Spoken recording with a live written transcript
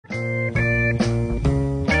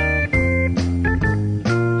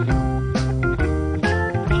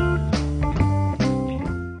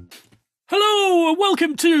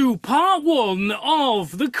welcome to part one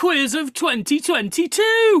of the quiz of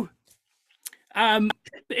 2022.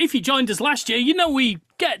 If you joined us last year, you know we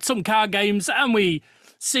get some card games and we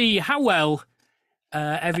see how well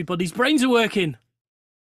everybody's brains are working.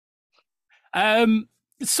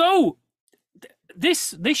 So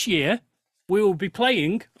this year we will be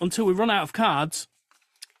playing until we run out of cards.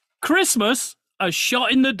 Christmas: A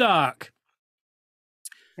Shot in the Dark.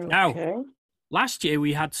 Okay. Now, last year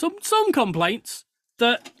we had some complaints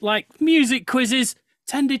that like music quizzes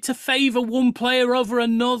tended to favour one player over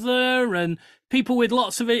another, and people with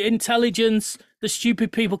lots of intelligence, the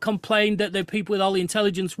stupid people complained that the people with all the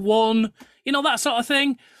intelligence won, you know, that sort of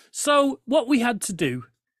thing. So what we had to do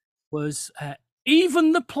was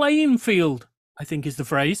even the playing field, I think is the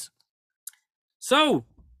phrase. So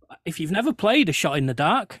if you've never played A Shot in the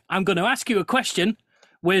Dark, I'm going to ask you a question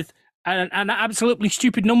with an absolutely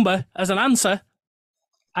stupid number as an answer,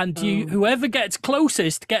 and whoever gets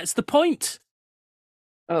closest gets the point.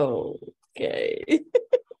 Okay.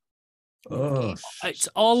 It's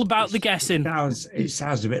all about the guessing. It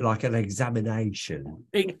sounds a bit like an examination.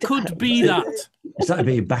 It could be that. It's like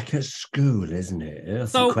being back at school, isn't it?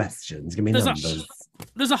 Some questions. Give me numbers.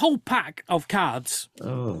 There's a whole pack of cards,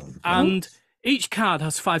 and each card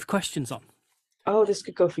has 5 questions on. Oh, this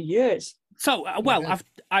could go for years. So,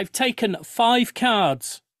 I've taken 5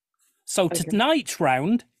 cards. So tonight's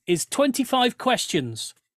round is 25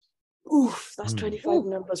 questions. Oof, that's 25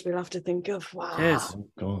 numbers we'll have to think of. Wow. Yes. Oh,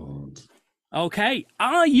 God. Okay,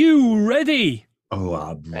 are you ready? Oh,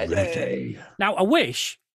 I'm ready. Now, I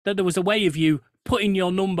wish that there was a way of you putting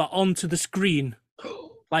your number onto the screen,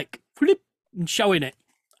 like flip, and showing it,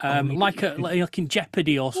 like in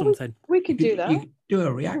Jeopardy or something. We could do that. You do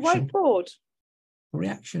a reaction. Whiteboard.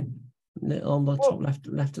 Reaction on the top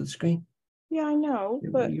left of the screen. Yeah, I know,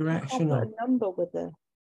 but your reaction put a number with it.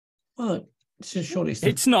 Well, it's just surely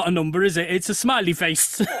it's not a number, is it? It's a smiley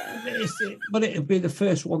face. But it'll be the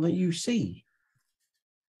first one that you see.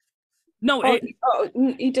 No,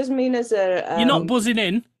 he doesn't mean as a. You're not buzzing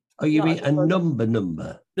in. Oh, you mean a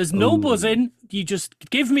number? There's no buzzing. You just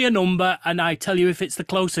give me a number, and I tell you if it's the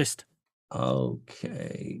closest.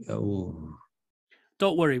 Okay. Oh.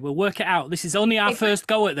 Don't worry, we'll work it out. This is only our first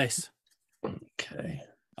go at this. Okay.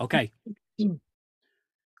 Okay.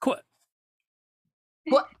 What?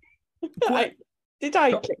 Did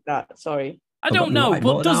I click that? Sorry. I don't know,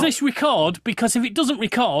 but does this record? Because if it doesn't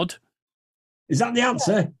record... Is that the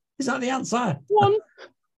answer? Is that the answer? 1.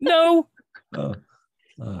 No. Oh,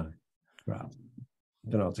 crap. I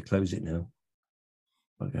don't know how to close it now.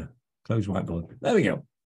 Okay. Close whiteboard. There we go.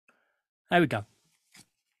 There we go.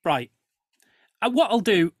 Right. What I'll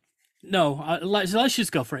do... No, let's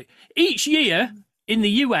just go for it. Each year in the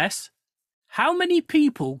US, how many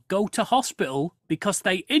people go to hospital because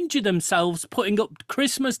they injure themselves putting up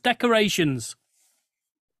Christmas decorations?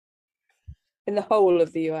 In the whole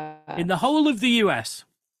of the US. In the whole of the US.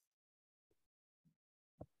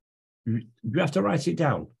 You have to write it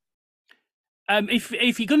down. If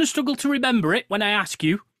you're going to struggle to remember it when I ask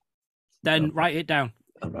you, then write it down.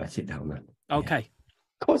 I'll write it down then. Okay. Yeah.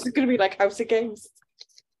 Of course, it's going to be like House of Games.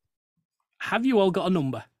 Have you all got a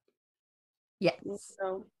number? Yes.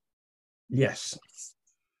 No. Yes.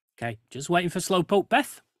 Okay, just waiting for Slowpoke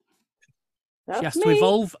Beth. That's She has me. to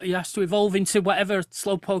evolve. He has to evolve into whatever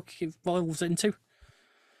Slowpoke evolves into.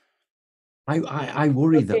 I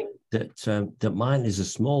worry that mine is a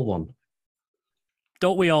small one.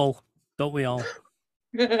 Don't we all? Don't we all?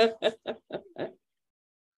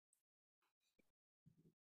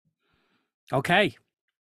 Okay.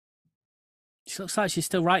 She looks like she's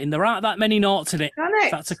still writing. There aren't that many noughts in it.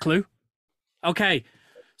 That's a clue. Okay.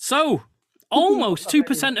 So, almost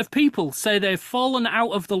 2% of people say they've fallen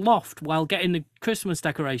out of the loft while getting the Christmas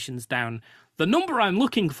decorations down. The number I'm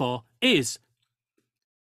looking for is...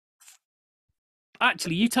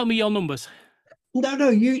 Actually, you tell me your numbers. No,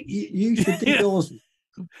 you should do yours.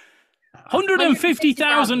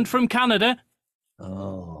 150,000 from Canada.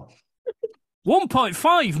 Oh.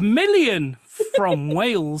 1.5 million from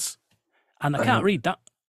Wales. And I can't read that.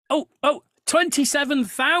 Oh,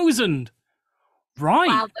 27,000. Right.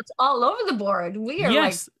 Wow, that's all over the board. We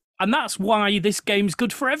are and that's why this game's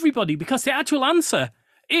good for everybody, because the actual answer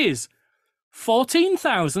is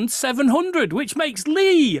 14,700, which makes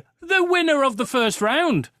Lee the winner of the first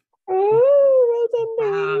round. Oh, well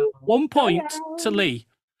done, Lee. 1 point to Lee.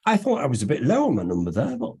 I thought I was a bit low on my number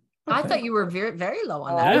there, but I thought you were very, very low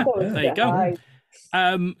on Yeah, that. there you go.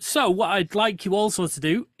 So what I'd like you also to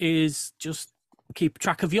do is just keep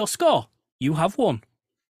track of your score. You have won.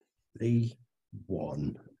 Lee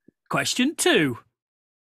won. Question 2.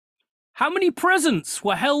 How many presents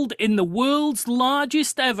were held in the world's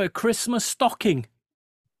largest ever Christmas stocking?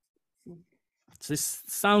 This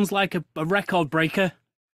sounds like a record breaker.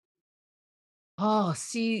 Oh,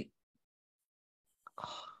 see.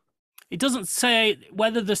 It doesn't say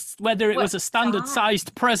whether it was a standard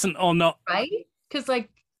sized present or not. Right? Because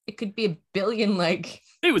like it could be a billion, like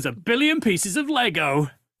It was 1 billion pieces of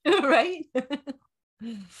Lego. right?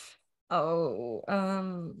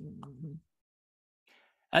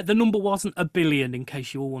 The number wasn't 1 billion, in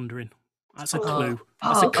case you were wondering. That's a clue.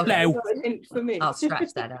 That's a okay. clue. Got a hint for me. I'll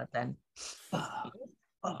scratch that out then.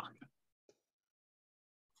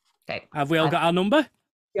 Okay. Have we all got our number?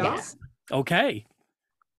 Yeah. Yes. Okay.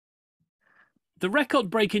 The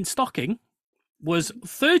record-breaking stocking was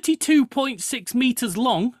 32.6 meters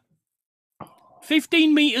long,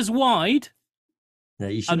 15 meters wide, Yeah,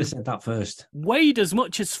 you should have said that first. weighed as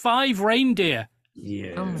much as 5 reindeer.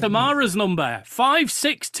 Yeah. Oh. Tamara's number,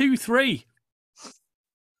 5623.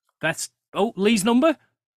 Lee's number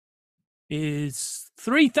is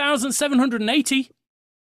 3,780.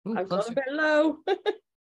 Ooh, I've gone closer. a bit low.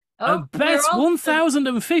 And Beth's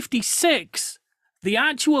 1,056. The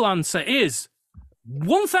actual answer is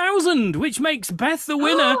 1,000, which makes Beth the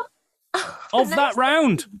winner of that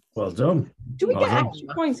round. Well done. Do we Well get done.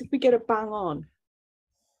 extra points if we get a bang on?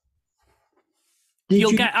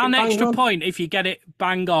 You'll get an extra point if you get it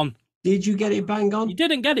bang on. Did you get it bang on? You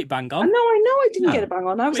didn't get it bang I on. know I didn't No. get a bang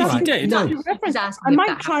on. I was Well, if you asking did. for No. reference. asking I if might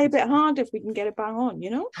that try a bit harder if we can get a bang on,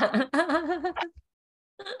 you know?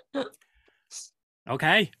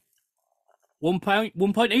 Okay. 1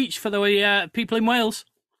 point each for the people in Wales.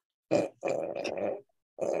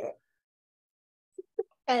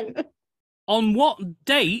 And On what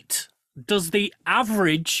date does the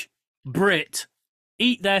average Brit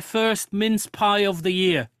eat their first mince pie of the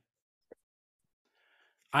year?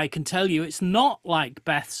 I can tell you it's not like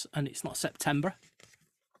Beth's and it's not September.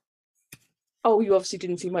 oh, you obviously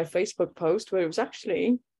didn't see my Facebook post where it was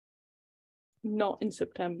actually not in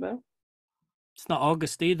September. It's not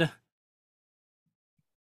August either.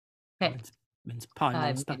 Okay. Mince pie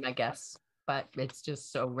I monster. made my guess, but it's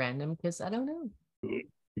just so random because I don't know.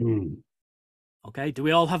 Mm. Okay, do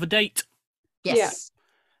we all have a date? Yes.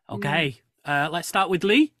 Okay, let's start with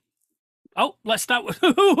Lee. Oh, let's start with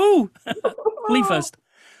Lee first.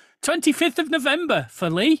 25th of November for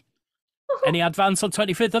Lee. Any advance on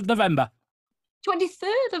 25th of November?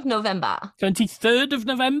 23rd of November. 23rd of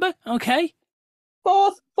November, okay.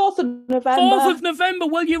 4th of November. 4th of November,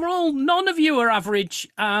 well, none of you are average.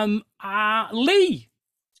 Lee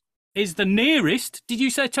is the nearest. Did you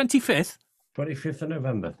say 25th? 25th of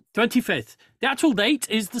November. 25th. The actual date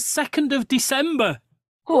is the 2nd of December.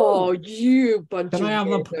 Oh, you bunch Can of I have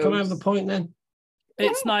the weirdos. point then?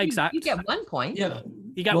 It's not exact. You get 1 point. Yeah.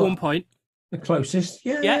 You get What? 1 point. The closest.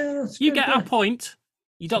 Yeah. Yeah, that's You good, get yeah. a point.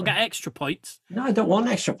 You don't Sorry. get extra points. No, I don't want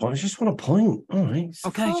extra points. I just want a point. All right.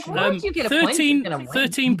 Okay. Well, why don't you get a point if you're gonna win?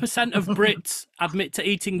 13% of Brits admit to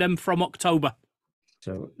eating them from October.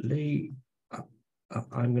 So, Lee,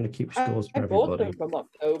 I'm going to keep scores I for bought them everybody. from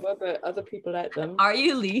October, but other people ate them. Are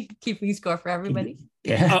you, Lee, keeping score for everybody?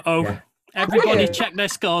 Yeah. Uh-oh. Yeah. Everybody Yeah. check their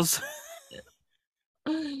scores.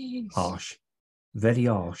 Harsh. Very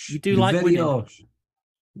harsh. You do You're like very winning. harsh.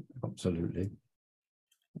 Absolutely.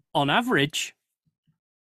 On average,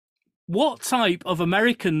 what type of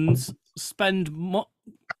Americans spend more...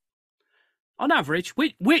 On average,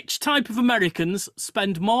 which type of Americans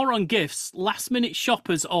spend more on gifts, last-minute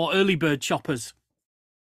shoppers or early bird shoppers?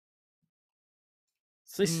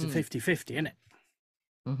 So this is a 50-50, isn't it?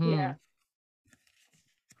 Mhm. Yeah.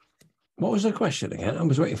 What was the question again? I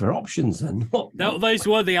was waiting for options then. No, those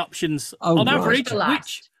were the options. Oh, on right. average, The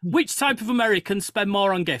last. which type of Americans spend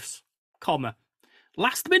more on gifts, comma,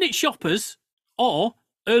 last-minute shoppers or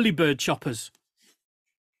early bird shoppers?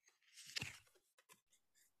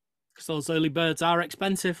 Because those early birds are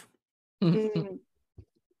expensive. Mm.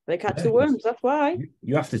 They catch the worms, that's why.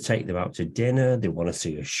 You have to take them out to dinner. They want to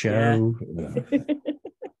see a show.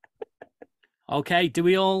 Okay, do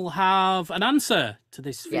we all have an answer to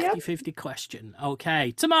this Yeah. 50-50 question?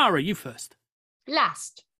 Okay, Tamara, you first.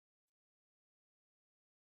 Last.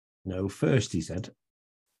 No, first, he said.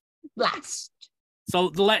 Last. So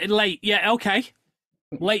the late, yeah, okay.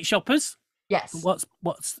 Late shoppers. Yes. What's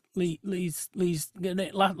Lee's getting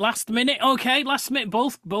it last minute? Okay, last minute.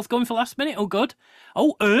 Both going for last minute. Oh, good.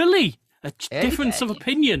 Oh, early. A Early difference of bird.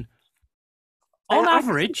 opinion. On I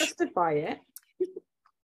average, justify it.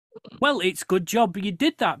 well, it's good job you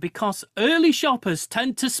did that because early shoppers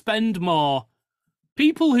tend to spend more.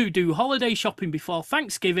 People who do holiday shopping before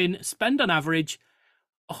Thanksgiving spend on average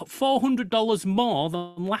 $400 more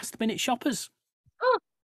than last minute shoppers. Oh.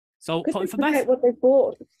 So Because point for forget Beth. what they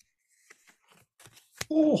bought.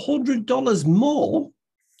 $400 more.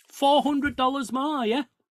 $400 more, yeah.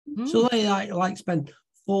 So they like spend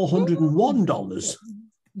 $401.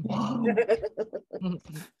 Wow.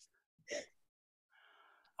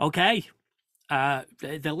 Okay.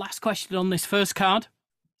 The last question on this first card.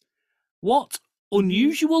 What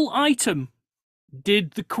unusual item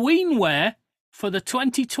did the Queen wear for the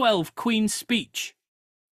 2012 Queen's speech?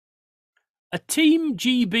 A Team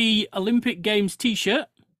GB Olympic Games t-shirt,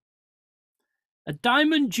 a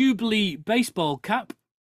Diamond Jubilee baseball cap,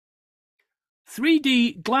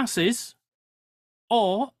 3D glasses,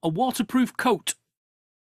 or a waterproof coat?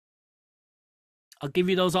 I'll give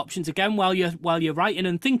you those options again while you're writing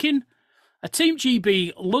and thinking. A Team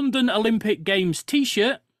GB London Olympic Games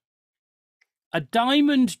t-shirt, a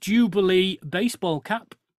Diamond Jubilee baseball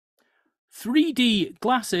cap, 3D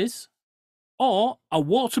glasses, or a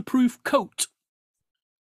waterproof coat.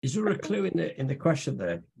 Is there a clue in the question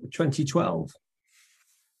there? 2012.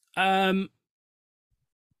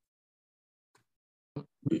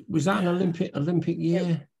 Was that an Olympic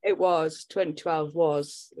year? It was 2012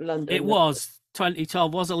 was London. It was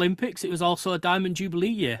 2012 was Olympics. It was also a Diamond Jubilee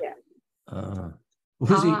year. Yeah.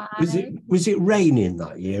 Was it raining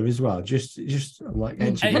that year as well? Just I'm like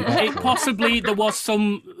edging It possibly there was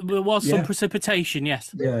some precipitation. Yes.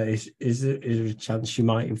 Yeah. Is there a chance you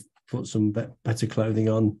might have put some better clothing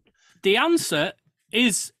on? The answer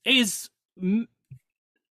is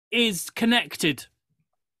connected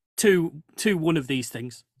to one of these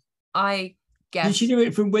things. I guess. Did she do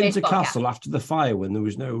it from Windsor baseball cap. Castle after the fire when there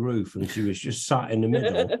was no roof and she was just sat in the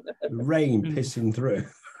middle, rain pissing through?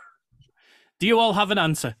 Do you all have an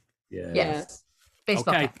answer? Yeah. Yes.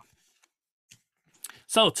 Baseball Okay. cap.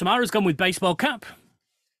 So Tamara's gone with baseball cap.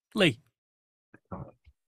 Lee.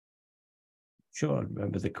 Sure, I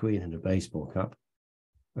remember the Queen in a baseball cap.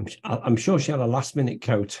 I'm sure she had a last-minute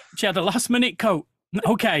coat. She had a last-minute coat.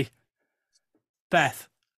 Okay. Beth.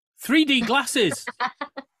 3D glasses.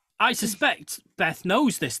 I suspect Beth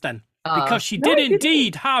knows this then. Because she did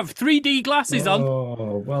indeed have 3D glasses on.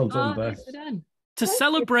 Oh, well done, Beth. nicely done. To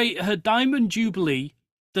celebrate her Diamond Jubilee,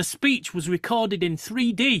 the speech was recorded in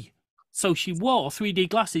 3D. So she wore 3D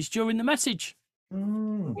glasses during the message.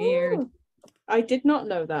 Weird. I did not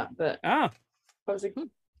know that, but Ah, I was a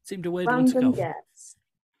seemed a weird one to random go. guess.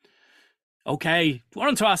 Okay, we're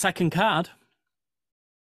on to our second card.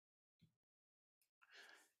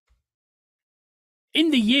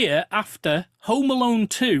 In the year after Home Alone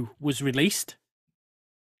 2 was released,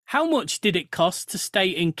 how much did it cost to stay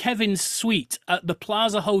in Kevin's suite at the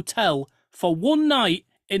Plaza Hotel for one night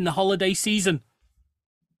in the holiday season?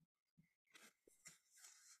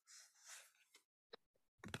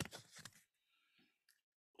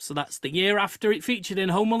 So that's the year after it featured in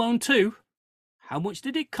Home Alone 2. How much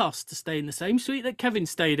did it cost to stay in the same suite that Kevin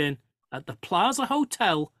stayed in at the Plaza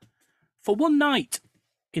Hotel for one night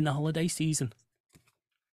in the holiday season?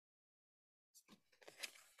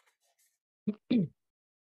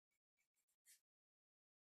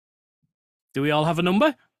 Do we all have a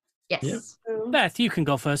number? Yes. Yeah. Beth, you can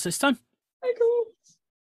go first this time. I don't.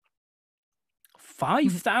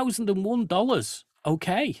 $5,001.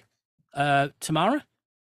 Okay. Tamara?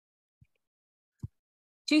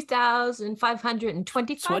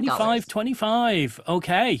 $2,525. 25.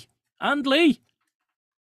 Okay. And Lee?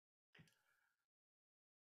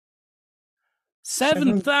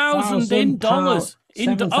 $7,000 in dollars.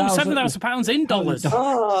 £7,000 in dollars.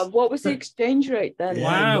 Oh, what was the exchange rate then? Yeah,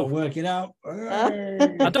 Wow. you gotta work it out.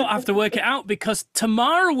 I don't have to work it out because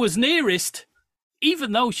Tamara was nearest,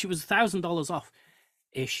 even though she was $1,000 off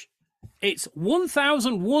ish. It's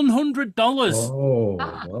 $1,100. Oh,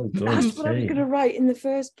 well done. That's what I was going to write in the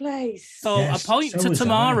first place. So Yes, a point so to was I.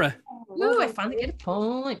 Tamara. Ooh, I finally get a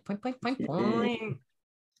point. Point.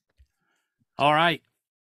 All right.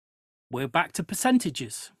 We're back to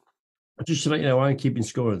percentages. Just to let you know, I'm keeping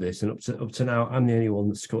score of this, and up to now, I'm the only one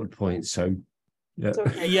that scored points. So, yeah. It's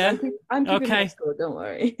okay. Yeah. I'm keeping Okay. my score, don't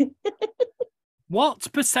worry.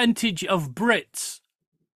 What percentage of Brits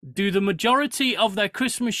do the majority of their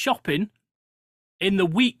Christmas shopping in the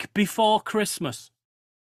week before Christmas?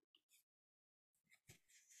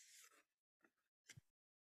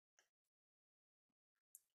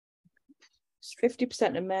 It's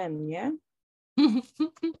 50% of men, yeah?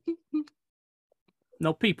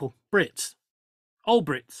 No, people. Brits. All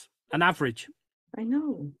Brits. An average. I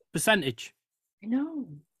know. Percentage. I know.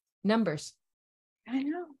 Numbers. I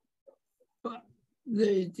know. But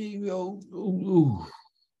ooh.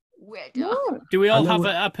 No. Do we all I know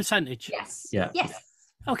have a percentage? Yes. Yeah. Yes.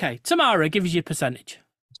 Okay. Tamara, give us your percentage.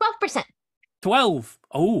 12%. 12.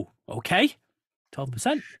 Oh, okay.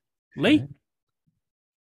 12%. Lee?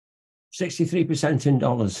 63% in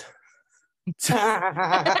dollars.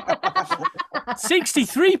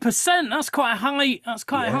 63%. That's quite high. That's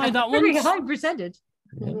quite Yeah. high. That Very one. high percentage.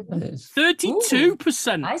 Yeah, it is.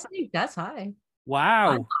 32%. I think that's high.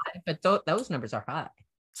 Wow. But those numbers are high.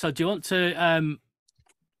 So do you want to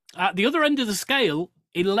at the other end of the scale,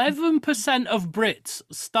 11% of Brits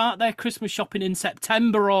start their Christmas shopping in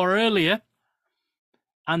September or earlier,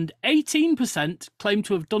 and 18% claim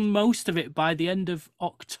to have done most of it by the end of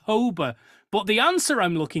October. But the answer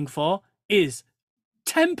I'm looking for is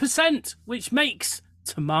 10%, which makes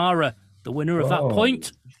Tamara the winner of that Oh.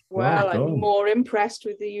 point. Well, Well I'm done. more impressed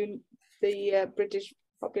with the British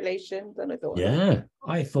population than I thought. Yeah,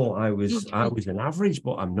 I thought I was an average,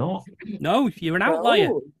 but I'm not. No, you're an outlier.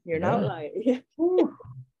 Oh, you're an Yeah. outlier. Yeah.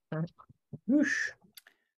 Whoosh.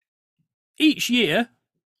 Each year,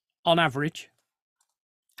 on average,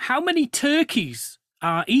 how many turkeys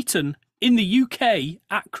are eaten in the UK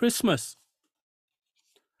at Christmas?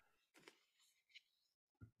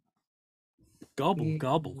 Gobble,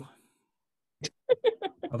 gobble.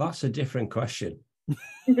 Oh, that's a different question.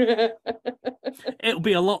 It'll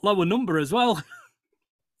be a lot lower number as well.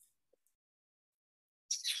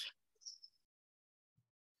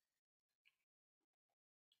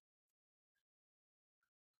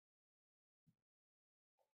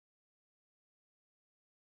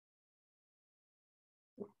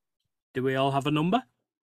 Do we all have a number?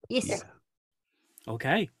 Yes. Yeah.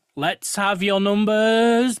 Okay, let's have your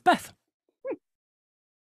numbers, Beth.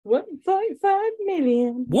 1.5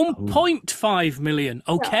 million. 1.5 million.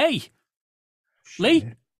 Okay. Lee?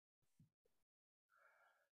 Shit.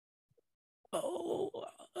 Oh,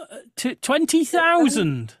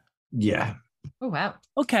 20,000. Yeah, Oh wow.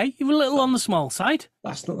 Okay, you're a little on the small side.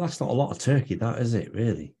 that's not a lot of turkey, that is it?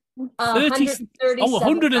 Really?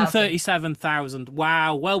 137,000.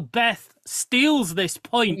 Wow. Well, Beth steals this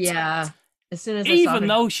point. Yeah. As soon as I saw Even her-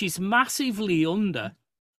 though she's massively under,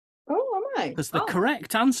 Oh, am I? because the Oh.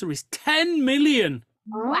 correct answer is 10 million.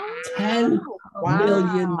 Wow. 10 Wow.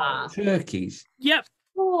 million turkeys. Yep.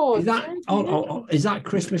 Oh, Is that 10 is that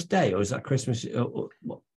Christmas Day or is that Christmas?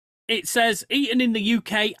 What? It says eaten in the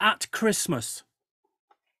UK at Christmas.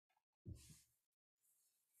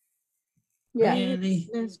 Yeah. Really?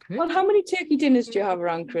 That's great. Well, how many turkey dinners do you have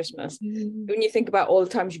around Christmas? When you think about all the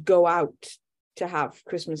times you go out to have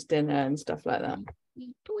Christmas dinner and stuff like that.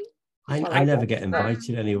 I never get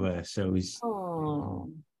invited anywhere, so he's Oh.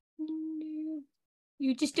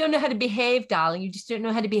 You just don't know how to behave, darling. You just don't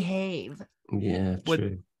know how to behave. yeah, With-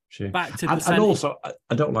 true. Back to And percentage. also,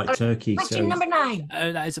 I don't like turkey. Question So, number 9.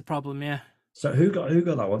 That is a problem, yeah. so who got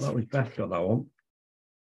that one? That was Beth got that one.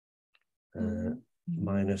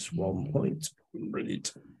 Minus 1 point.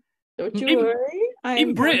 Brilliant. Don't you In- worry. I In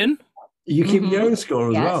am- Britain, You keep your own score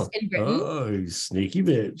as Yes, well. in Britain. Oh, sneaky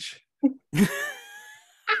bitch.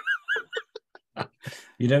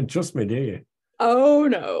 You don't trust me, do you? Oh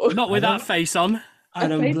no. not with I that don't- face on. I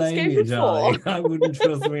don't played this blame game you, before. darling. I wouldn't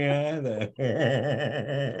trust me either.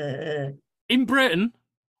 In Britain,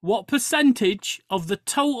 what percentage of the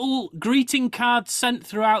total greeting cards sent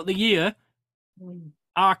throughout the year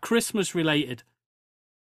are Christmas related?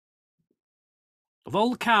 Of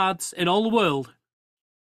all the cards in all the world,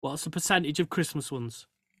 what's the percentage of Christmas ones?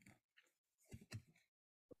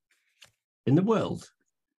 In the world,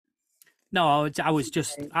 No, I was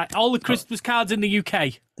just all the Christmas cards in the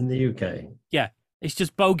UK. in the UK, It's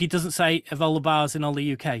just Bogey doesn't say of all the bars in all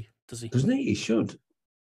the UK, does he? doesn't he? He should.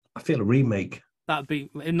 I feel a remake. That'd be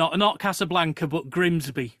not Casablanca, but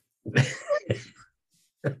Grimsby.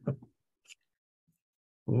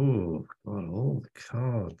 Oh, God, all the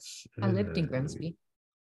cards. I lived in Grimsby.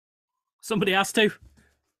 Somebody has to.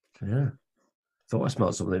 Yeah. Thought I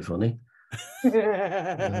smelled something funny.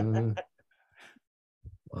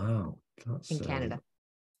 Wow. That's, In Canada.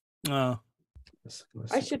 Oh, that's-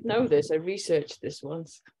 I should know this. I researched this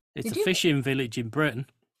once. it's Did a you? fishing village in Britain.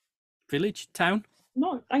 Village, town.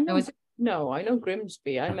 No, I know. is it- No, I know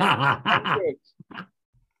Grimsby. I meant Cambridge.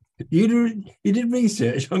 You did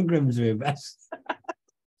research on Grimsby, best.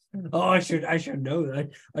 Oh, I should know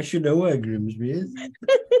that. I should know where Grimsby is.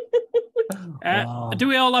 Wow. Do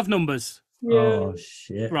we all have numbers? Yeah. Oh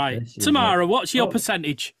shit! Right. This is Tamara, what's your Oh.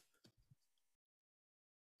 percentage?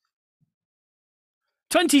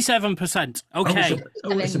 27%. Okay.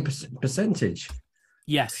 It's a percentage.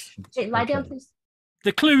 Yes. Hey, lie down, Okay. please.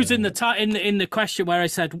 The clues in the question where I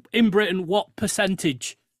said in Britain what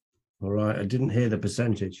percentage? All right, I didn't hear the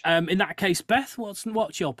percentage. In that case, Beth,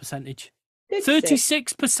 what's your percentage?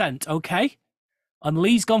 36. 36%. Okay. And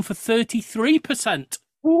Lee's gone for 33%.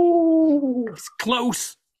 Ooh. It's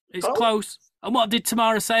close. It's Oh. close. And what did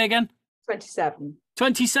Tamara say again? 27.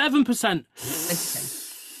 27%.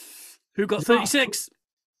 Who got 36?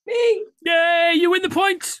 Me. Yay, you win the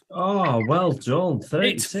point. Oh, well done.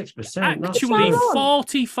 36%. That's Actually, good.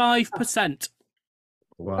 45%.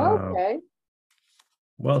 Wow. Okay.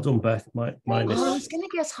 Well done, Beth. I Minus. was gonna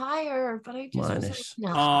guess higher, but I just Minus. was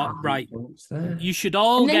like, no. Right. Points there. You should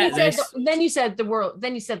all And then get you said, this. then you said the world.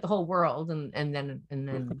 Then you said the whole world, and then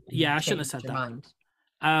Yeah, I shouldn't have said changed your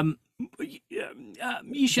that. mind.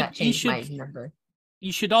 You should. That You changed my should. number.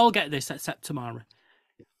 You should all get this except Tamara.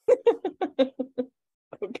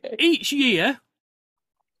 Okay. Each year,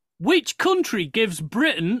 which country gives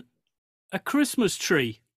Britain a Christmas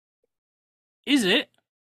tree? Is it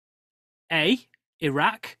A,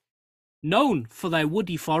 Iraq, known for their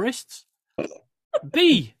woody forests,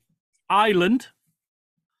 B, Ireland,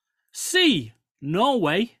 C,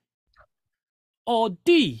 Norway, or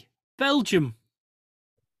D, Belgium?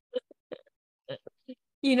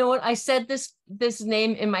 You know what? I said this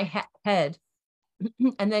name in my head,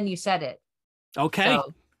 and then you said it. Okay,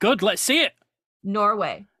 So, good. Let's see it.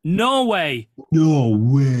 Norway. Norway. No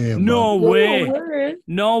way. man. Norway.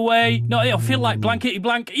 Norway. No, I feel like blankety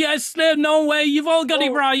blank. Yes, Norway. You've all got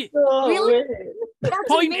it right. Really? That's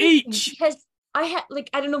Point amazing, each. because I had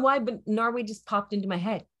I don't know why, but Norway just popped into my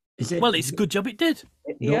head. Is it Well, it's a good job it did.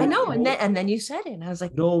 Yeah. I know, and then you said it, and I was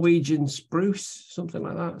like, Norwegian spruce, something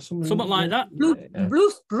like that. Something like that.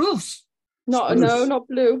 Bruce. No, Spruce. not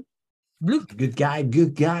blue. Blue. Good guy.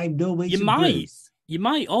 Norwegian You might. spruce. You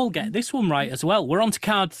might all get this one right as well. We're on to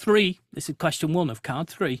card 3. This is question 1 of card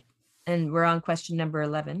 3. And we're on question number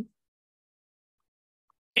 11.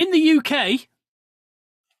 In the UK,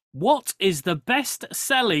 what is the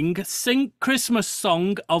best-selling Christmas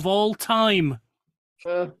song of all time?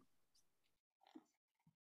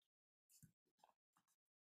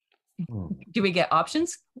 Do we get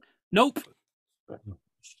options? Nope.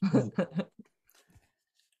 Come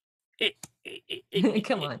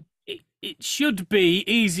on. It should be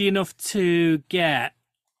easy enough to get.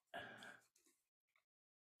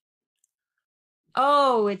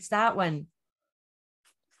 Oh, it's that one.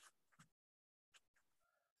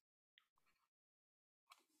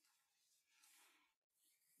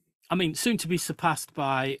 I mean, soon to be surpassed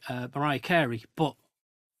by Mariah Carey, but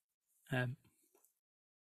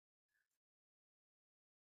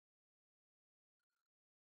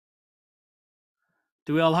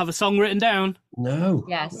do we all have a song written down? No.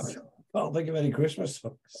 Yes. I can't think of any Christmas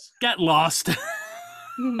songs. Get lost.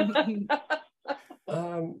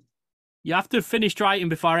 You have to have finished writing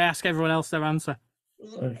before I ask everyone else their answer.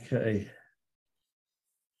 Okay.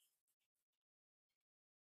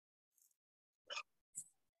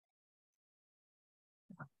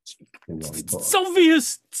 It's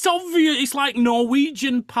obvious. It's obvious. It's like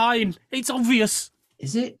Norwegian pine. It's obvious.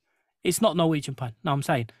 Is it? It's not Norwegian pine. No, I'm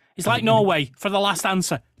saying. It's like Norway for the last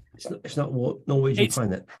answer. It's not what Norwegian It's- pine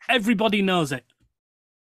that. Everybody knows it.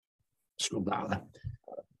 Scrub that out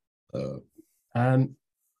there.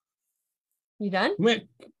 You done? Can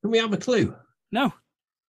we have a clue? No,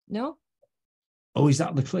 No? Oh, is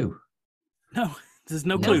that the clue? no. There's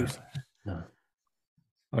no No. clues. No.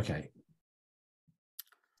 Okay.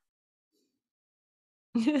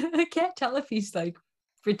 I can't tell if he's like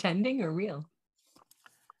pretending or real.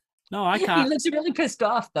 No, I He can't. looks really pissed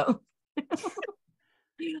off though.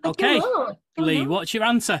 I Okay, don't know. Lee, what's your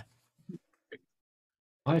answer?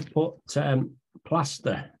 I put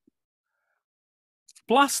plaster.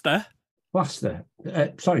 Blaster? Plaster.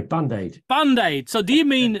 Sorry, Band-Aid. Band-Aid. So do you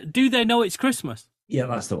mean, do they know it's Christmas? Yeah,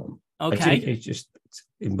 that's the one. Okay. It just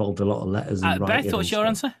involved a lot of letters and writing. Beth, what's and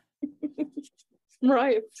your stuff. answer?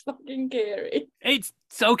 Right, fucking Gary. It's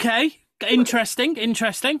okay.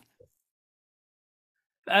 Interesting.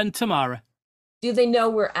 And Tamara? Do they know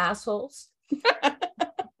we're assholes?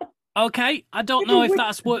 Okay, I don't know if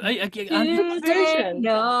that's what... I version.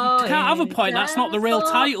 No, can't have a point. That's not the real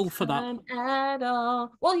title for that. At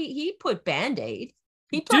all. Well, he put Band-Aid.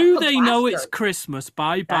 He Do put They Know It's plaster. Christmas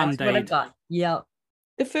by That's what I Band-Aid. got. Yeah.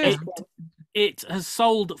 The first one. It has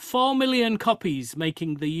sold 4 million copies,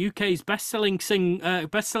 making the UK's best-selling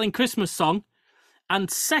Christmas song and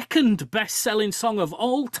second best-selling song of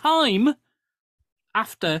all time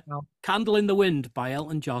after Wow. Candle in the Wind by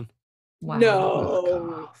Elton John. Wow.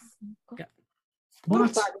 No.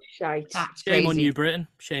 What? Bad shite. That's Shame on crazy. you, Britain.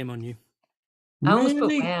 Shame on you. I almost put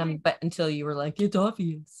Really? Wham, but until you were like, it's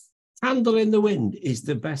obvious. Candle in the Wind is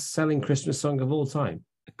the best-selling Christmas song of all time.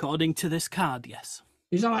 According to this card, yes.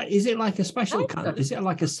 Is it like a special That's candle? good. Is it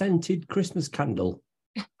like a scented Christmas candle?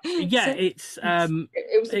 Yeah, So- it's It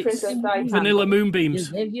was the it's Princess Di Vanilla candle. You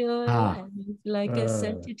Moonbeams live your Ah. life like a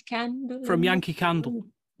scented candle. from Yankee Candle.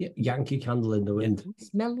 Yankee Candle in the Wind.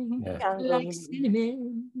 Smelling Yeah. like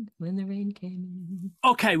cinnamon when the rain came in.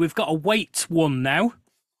 Okay, we've got a weight one now.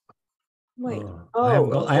 Wait. Oh, I haven't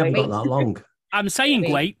got wait. that long. I'm saying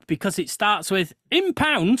Wait. weight because it starts with in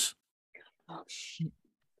pounds. Oh, shit.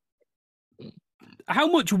 How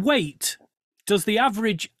much weight does the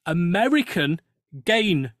average American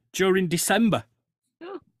gain during December?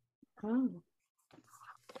 Oh.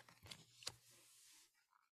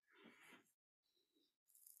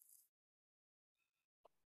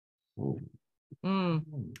 Mm.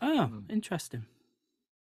 Oh, interesting.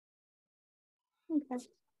 Okay.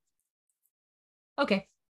 Okay.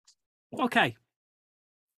 Okay.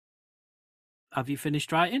 Have you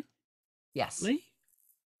finished writing, Yes. Lee?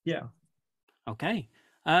 Yeah. Okay.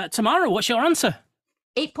 Tamara, what's your answer?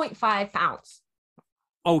 8.5 pounds.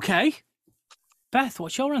 Okay. Beth,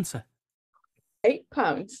 what's your answer? £8.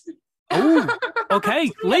 Oh,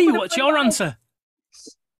 okay. Lee, what's your answer?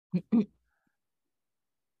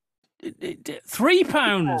 £3.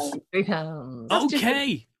 £3. That's just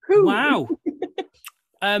Okay. Whew. Wow.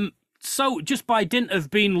 So just by dint of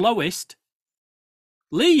being lowest,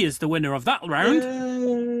 Lee is the winner of that round.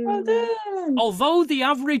 Well done. Although the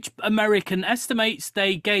average American estimates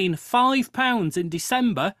they gain £5 in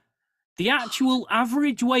December, the actual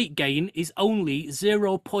average weight gain is only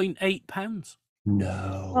 0.8 pounds.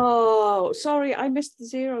 No. Oh, sorry, I missed the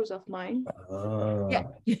zeros off mine. Yeah.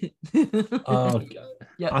 Oh,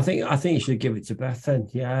 Yeah. I think you should give it to Beth then.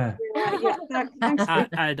 Yeah. Yeah, thanks.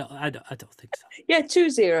 I don't think so. Yeah, 2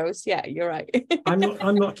 zeros. Yeah, you're right.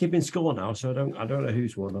 I'm not keeping score now, so I don't know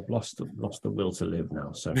who's won. I've lost the will to live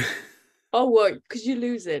now. So Oh, what? Because you're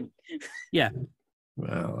losing.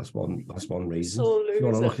 well, that's one reason. So If you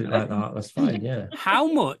want to look loser. at it like that, that's fine. Yeah. How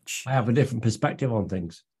much? I have a different perspective on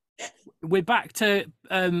things. We're back to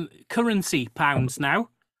currency pounds now.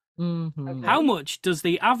 Mhm. Okay. How much does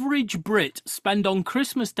the average Brit spend on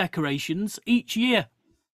Christmas decorations each year?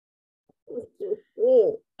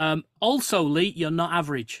 Oh, Also, Lee, you're not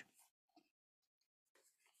average.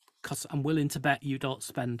 Because I'm willing to bet you don't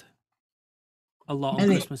spend a lot on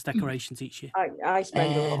Any- Christmas decorations each year. I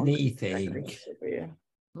spend a lot on Anything. decorations every year.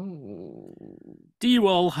 Ooh. Do you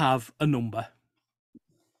all have a number?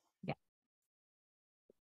 Yeah.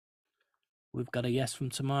 We've got a yes from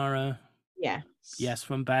Tamara, Yeah. yes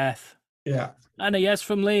from Beth, Yeah. and a yes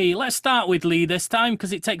from Lee. Let's start with Lee this time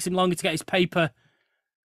because it takes him longer to get his paper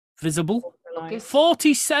visible. Okay.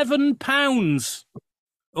 £47.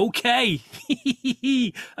 Okay.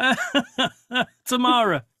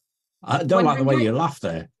 Tamara. I don't like the way 100. you laugh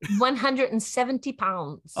there.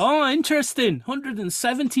 £170. Oh, interesting.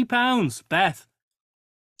 £170. Beth.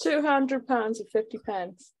 £200 and 50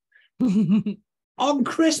 pence. On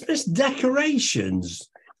Christmas decorations.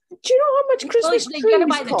 Do you know how much Christmas you gotta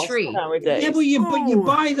trees buy the cost tree. nowadays? Yeah, but you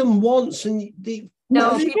buy them once and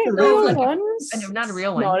No, If you people get don't real like it. ones. I know, not a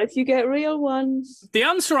real one. Not if you get real ones. The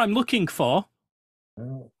answer I'm looking for,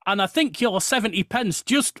 and I think your 70 pence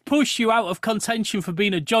just push you out of contention for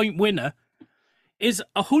being a joint winner, is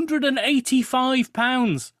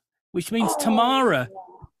 £185, which means Tamara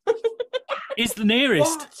is the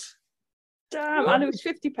nearest. What? Damn, and it was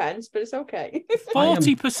 50 pence, but it's okay.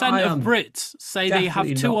 40% I of am Brits say they have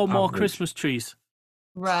definitely 2 or not more average. Christmas trees.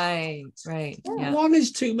 Right. Yeah. One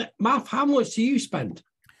is too much. Math, how much do you spend?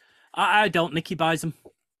 I don't. Nikki buys them.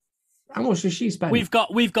 How much does she spend? We've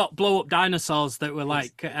got blow up dinosaurs that were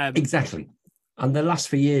like Exactly. And they last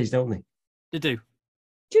for years, don't they? they do.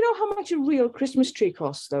 Do you know how much a real Christmas tree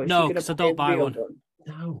costs, though? if No, you're gonna 'cause I don't buy a buy real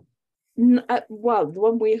one. No. Well, the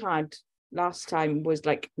one we had last time was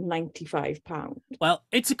like £95. Well,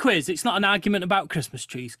 it's a quiz. It's not an argument about Christmas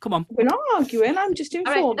trees. Come on. We're not arguing. I'm just All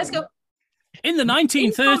informing. right, let's go. In the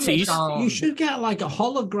 1930s, You should get like a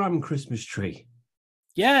hologram Christmas tree.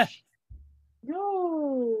 yeah.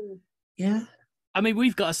 No. Yeah. I mean,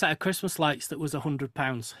 we've got a set of Christmas lights that was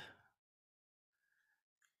 £100.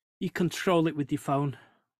 You control it with your phone.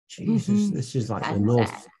 Jesus, this is like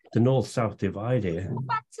the north-south divide here.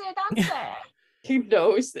 That's it. Who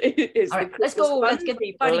knows? It is All the right, let's Christmas go. Let's fun get the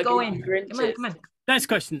people party against going. Grinches. Come on. Next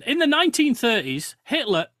question. In the 1930s,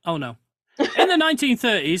 Hitler... Oh, no. In the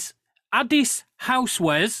 1930s, Addis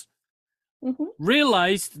Housewares Mhm.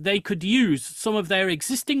 realised they could use some of their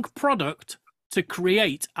existing product to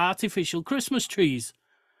create artificial Christmas trees.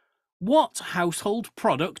 What household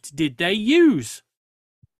product did they use?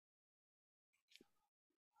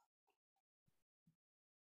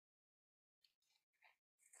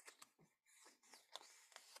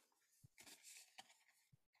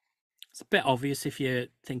 It's a bit obvious if you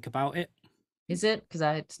think about it. Is it? Because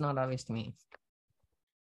it's not obvious to me.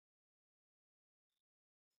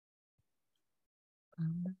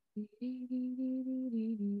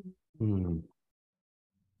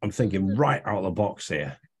 I'm thinking right out of the box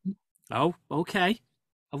here. Oh, okay.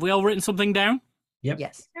 Have we all written something down? Yep.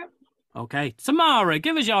 Yes. Okay. Tamara,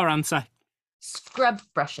 give us your answer. Scrub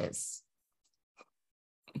brushes.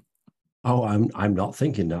 Oh, I'm not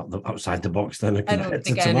thinking outside the box then. I don't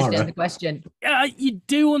think I understand the question. You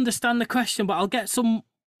do understand the question, but I'll get some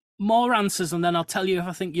more answers and then I'll tell you if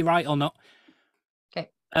I think you're right or not. Okay.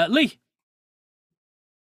 Lee.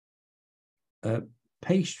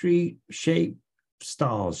 Pastry shaped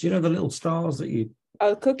stars. You know the little stars that you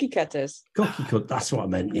Oh, cookie cutters. cookie cut. That's what I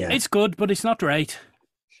meant. Yeah. It's good, but it's not right.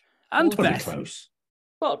 And Pretty Beth. close.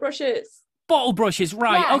 Bottle brushes. Bottle brushes,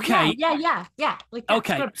 right? Yeah, okay. Yeah. Like that.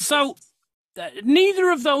 Okay. Scrub So neither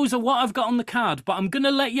of those are what I've got on the card, but I'm going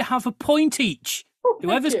to let you have a point each. Oh, thank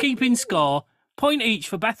Whoever's you. keeping score, point each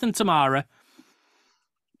for Beth and Tamara.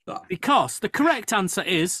 Because the correct answer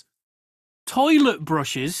is toilet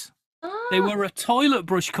brushes. They were a toilet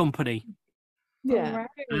brush company. Yeah.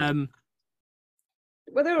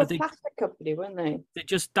 Well, they were I a think- plastic company, weren't they? They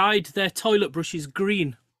just dyed their toilet brushes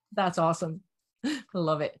green. That's awesome. I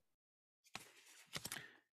love it.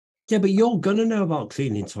 Yeah, but you're gonna know about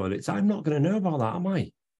cleaning toilets. I'm not gonna know about that, am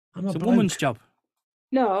I? I'm It's a bloke. woman's job.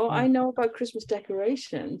 No, I know about Christmas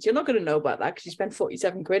decorations. You're not going to know about that because you spent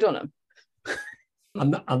 47 quid on them.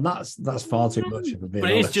 And that's far too much of a bit.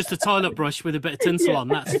 But it is just a toilet brush with a bit of tinsel on.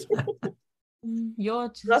 That's You're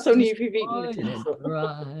just That's only a if you've eaten the toilet tinsel.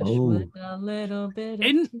 brush Oh. with a little bit of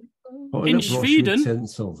In- tinsel. in Sweden- In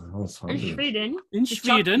Sweden. in the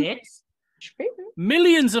Sweden. chocolates.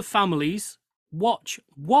 Millions of families watch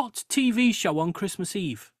what TV show on Christmas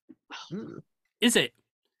Eve? Is it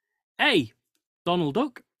A, Donald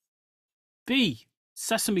Duck, B,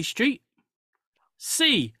 Sesame Street,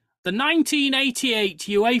 C, the 1988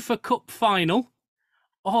 UEFA Cup final,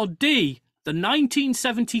 or D, the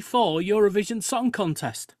 1974 Eurovision Song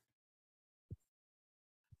Contest?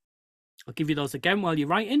 I'll give you those again while you're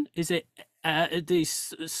writing. Is it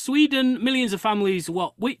Sweden, millions of families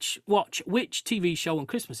watch which TV show on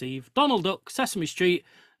Christmas Eve? Donald Duck, Sesame Street,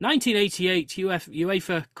 1988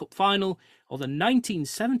 UEFA Cup final, or the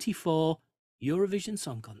 1974 Eurovision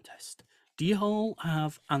Song Contest? Do you all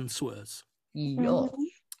have answers? Yeah.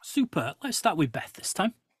 Super. Let's start with Beth this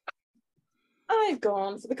time. I've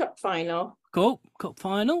gone for the cup final. Cool. Cup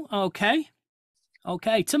final. Okay.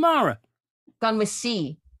 Tamara, Gone with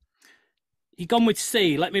C. you gone with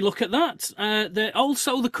C. Let me look at that.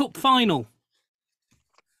 Also the cup final.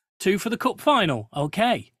 2 for the cup final.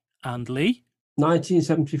 Okay. And Lee?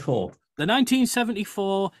 1974. The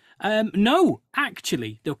 1974. No,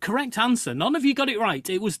 actually, the correct answer. None of you got it right.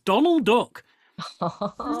 It was Donald Duck.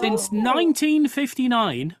 Since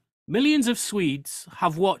 1959, millions of Swedes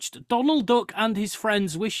have watched Donald Duck and his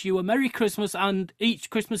friends wish you a Merry Christmas and each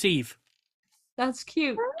Christmas Eve. That's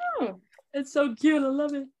cute. Oh, It's so cute. I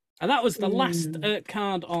love it. And that was the last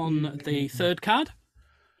card on the third card.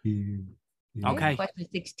 Okay. Question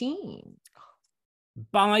 16.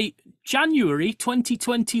 By January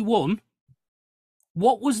 2021,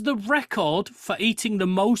 what was the record for eating the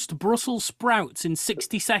most Brussels sprouts in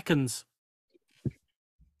 60 seconds?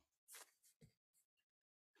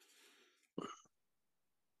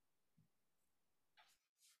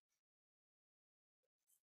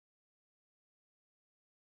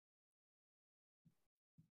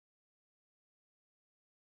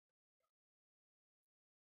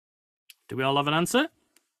 Do we all have an answer?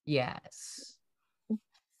 Yes.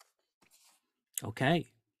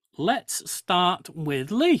 Okay. Let's start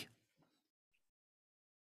with Lee.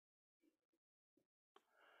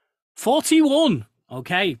 41.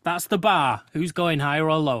 Okay, that's the bar. Who's going higher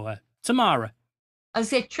or lower? Tamara. I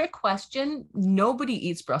say trick question. Nobody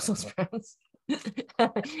eats Brussels sprouts.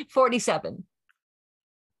 47.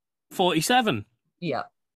 47. Yeah.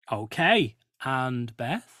 Okay. And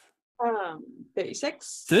Beth?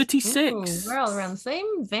 36. 36. Ooh, we're all around the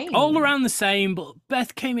same vein. All around the same, but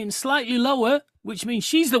Beth came in slightly lower, which means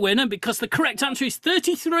she's the winner because the correct answer is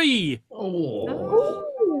 33. Oh.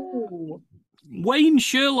 Ooh. Wayne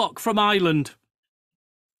Sherlock from Ireland.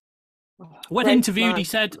 When Great interviewed, he man.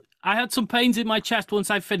 said, I had some pains in my chest once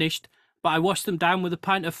I finished, but I washed them down with a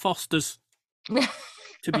pint of Foster's.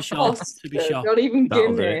 To be sure. To be sure. Not even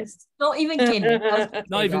That'll do it. Guinness. Not even Guinness. I was gonna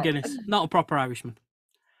Not say even that. Guinness. Not a proper Irishman.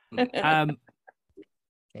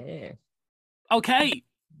 Yeah. Okay.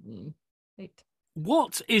 Wait.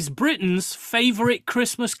 What is Britain's favourite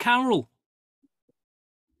Christmas carol?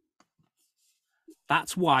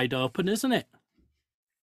 That's wide open, isn't it?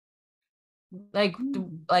 Like,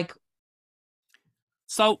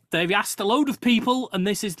 So they've asked a load of people, and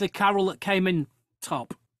this is the carol that came in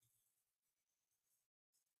top.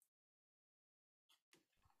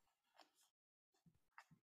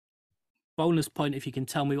 bonus point if you can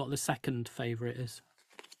tell me what the second favourite is.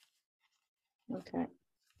 Okay.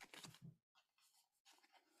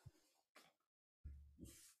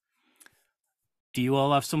 Do you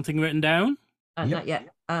all have something written down? Yep. Not yet.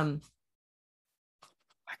 I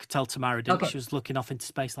could tell Tamara didn't. Okay. She was looking off into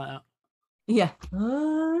space like that. Yeah.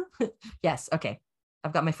 Yes. Okay.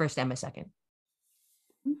 I've got my first and my second.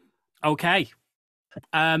 Okay.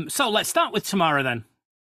 So let's start with Tamara then.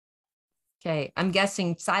 Okay. I'm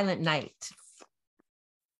guessing Silent Night.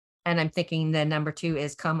 And I'm thinking the number 2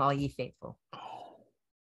 is Come All Ye Faithful.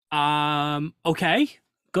 Okay.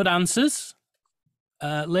 Good answers.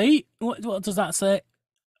 Lee, what does that say?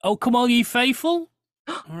 Oh, Come All Ye Faithful.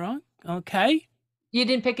 All right. Okay. You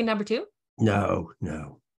didn't pick a number 2? No.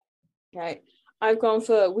 Okay. I've gone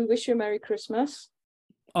for We Wish You a Merry Christmas.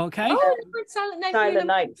 Okay. Oh, you went Silent Night. Silent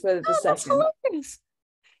Night for the That's second. hilarious.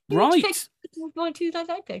 You Right. picked one, 2 that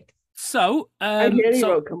I picked. So, I nearly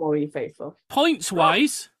wrote Come All Ye Faithful. points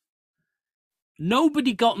wise,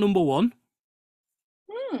 nobody got number 1.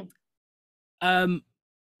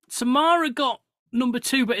 Tamara got number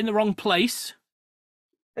 2, but in the wrong place.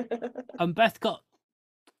 And Beth got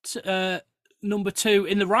number 2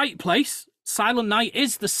 in the right place. Silent Night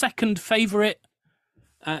is the second favourite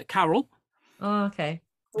carol. Oh, okay.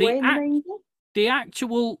 The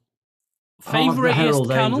actual Hark the favourite herald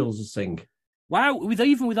carol. angels sing. Wow,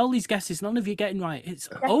 even with all these guesses, none of you getting right. It's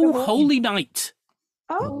Oh Holy Night.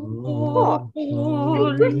 Oh, what?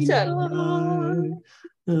 In Britain?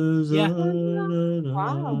 Yeah.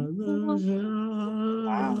 Wow.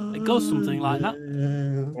 It goes something like that.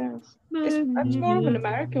 Yes. It's more of an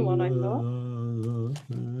American one, I thought.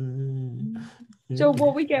 So what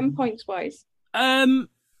are we getting points wise?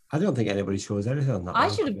 I don't think anybody scores anything on that. I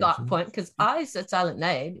one, should have got a actually. point because I said Silent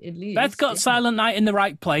Night at least. Beth got Silent Night in the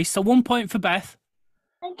right place, so 1 point for Beth,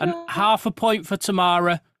 and half a point for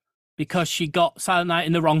Tamara because she got Silent Night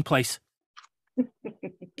in the wrong place.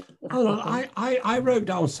 Hold on, I wrote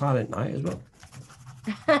down Silent Night as well.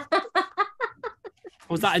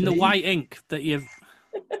 Was that in the white ink that you've...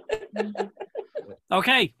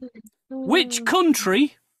 Okay. Which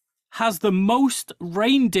country has the most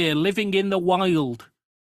reindeer living in the wild?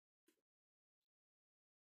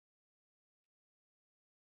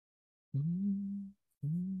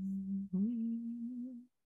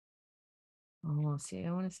 Oh, see,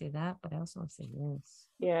 I want to say that, but I also want to say this.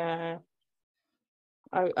 Yeah.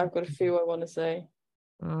 I've got a few I want to say.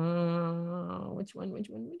 Which one?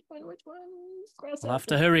 I'll have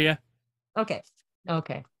to hurry you. Okay.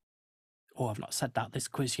 Oh, I've not said that this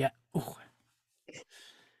quiz yet. Oh.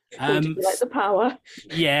 Would you like the power?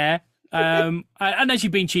 Yeah. And as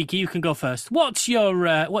you've been cheeky, you can go first. What's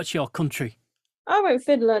your country? I went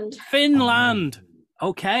Finland. Finland.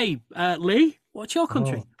 Okay. Lee, what's your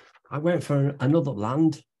country? Oh, I went for another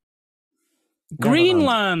land.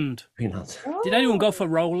 Greenland. Greenland. Did anyone go for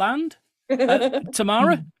Roland?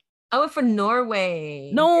 Tamara? I went for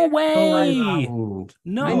Norway. Norway. Ireland.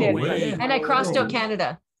 No nearly way. went. And I crossed out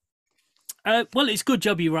Canada. Well, it's a good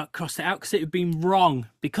job you crossed it out because it had been wrong.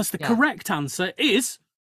 Because the correct answer is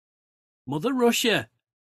Mother Russia.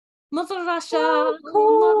 Mother Russia. Oh, of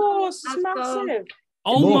course. It's Let's go. massive.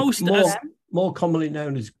 Almost more commonly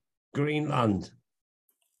known as Greenland.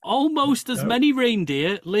 as many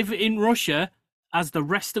reindeer live in Russia as the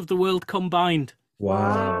rest of the world combined.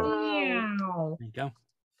 Wow. Wow. There you go.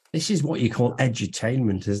 This is what you call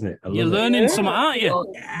edutainment, isn't it? I love You're it. learning something, aren't you? Oh,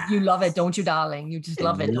 you love it, don't you, darling? You just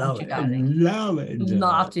love it, don't you, darling? Love it.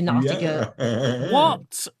 Naughty girl.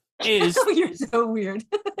 What is You're so weird.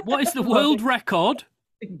 what is the world record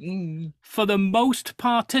for the most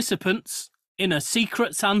participants in a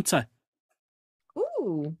Secret Santa?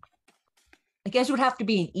 Ooh. I guess it would have to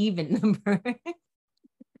be an even number.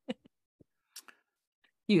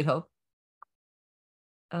 You'd hope.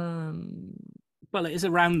 Well, it is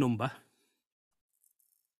a round number.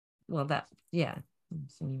 Well, that, yeah.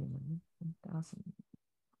 It's an even number. 1,000.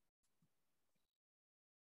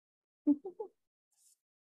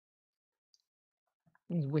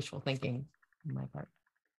 Wishful thinking on my part.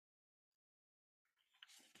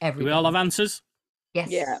 Do we all have answers?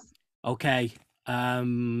 Yes. Yeah. Okay.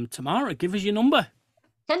 Tamara, give us your number.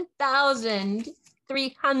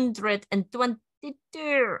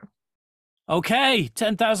 10,322. Okay,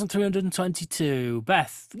 10,322.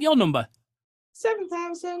 Beth, your number.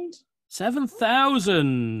 7,000.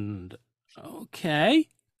 7,000. Okay.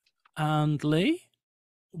 And Lee?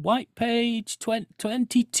 White page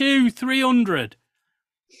 22,300.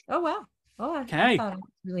 Oh, wow. Oh, Okay.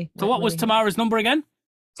 Really, So what was Tamara's number again?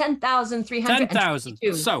 10,322. 10,000.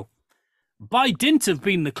 So, by dint of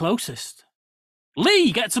being the closest,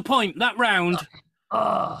 Lee gets a point that round.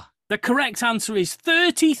 Oh, The correct answer is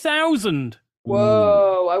 30,000.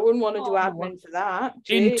 Whoa, I wouldn't want to do Oh. admin for that.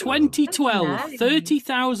 In Jeez. 2012, That's nice.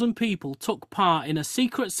 30,000 people took part in a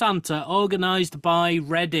Secret Santa organised by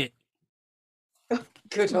Reddit.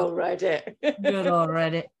 Good old Reddit. Good old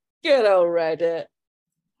Reddit. Good old Reddit.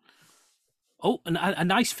 Oh, and a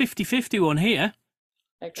nice 50-50 one here.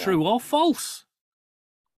 Okay. True or false?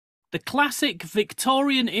 The classic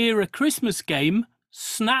Victorian-era Christmas game,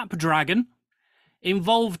 Snapdragon,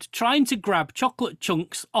 involved trying to grab chocolate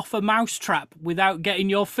chunks off a mousetrap without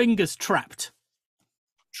getting your fingers trapped.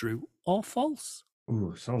 True or false?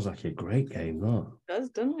 Ooh, sounds like a great game, that. It does,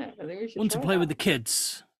 doesn't it? I think we should One to try play that. with the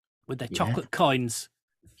kids with their Yeah. chocolate coins.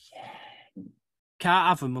 Can't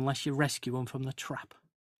have them unless you rescue them from the trap.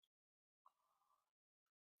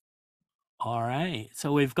 All right,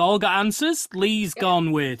 so we've all got answers. Lee's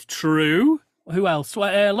gone with true. Who else?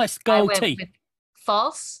 Let's I go went T. with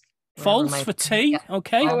false. False Whatever for my- T. Yeah.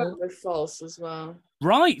 Okay. I went with false as well.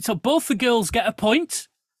 Right, so both the girls get a point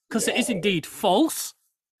because it is Yay. indeed false.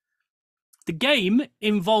 The game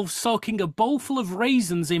involves soaking a bowl full of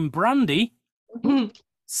raisins in brandy,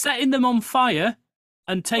 setting them on fire,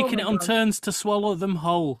 and taking my it on God. turns to swallow them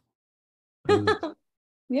whole.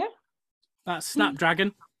 Yeah, That's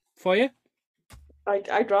Snapdragon for you.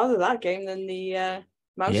 I'd rather that game than the Yeah.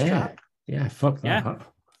 mousetrap. Yeah, fuck that. Yeah.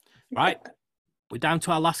 Right, we're down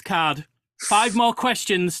to our last card. 5 more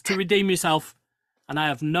questions to redeem yourself, and I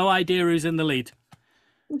have no idea who's in the lead.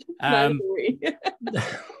 Neither do we.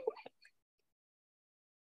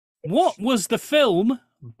 What was the film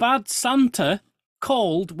Bad Santa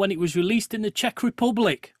called when it was released in the Czech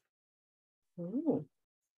Republic? Ooh.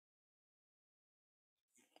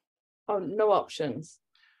 Oh, no options.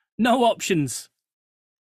 No options.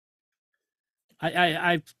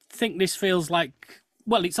 I think this feels like,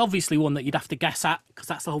 well, it's obviously one that you'd have to guess at because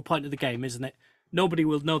that's the whole point of the game, isn't it? Nobody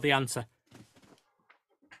will know the answer.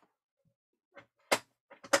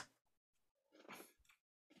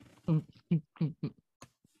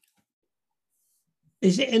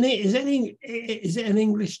 Is it an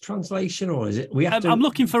English translation or is it? We have to. I'm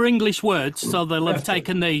looking for English words, so they'll We have have to-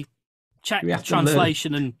 taken the Czech we have to learn.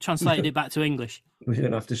 translation and translated it back to English. We're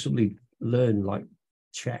going to have to suddenly learn like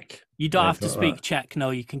Czech. You don't Yeah, have to got speak that. Czech. No,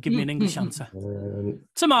 you can give me an English answer. Um,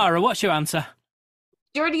 Tamara, what's your answer?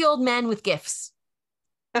 Dirty old man with gifts.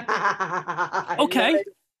 Okay.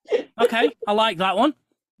 Okay, I like that one.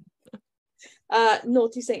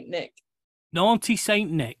 Naughty Saint Nick. Naughty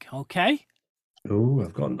Saint Nick. Okay. oh,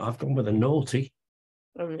 I've gone with a naughty.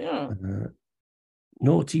 Oh, yeah.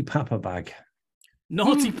 Naughty Papa Bag.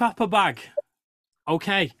 Naughty Papa Bag.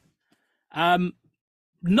 Okay. None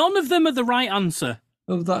of them are the right answer.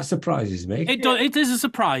 Oh, that surprises me. It is a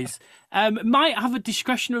surprise. Might have a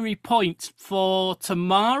discretionary point for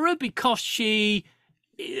Tamara because she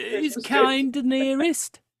is kind of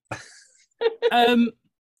nearest.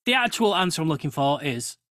 The actual answer I'm looking for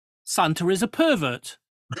is Santa is a pervert.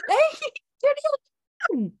 Hey, dirty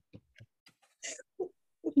old.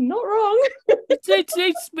 Not wrong.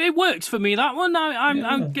 It works for me, that one.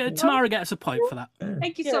 Tamara gets a point for that.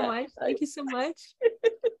 Thank you so Yeah. much. Thank you so much.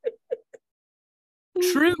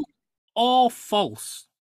 True or false?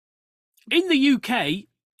 In the UK,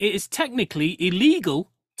 it is technically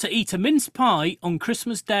illegal to eat a mince pie on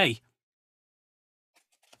Christmas Day.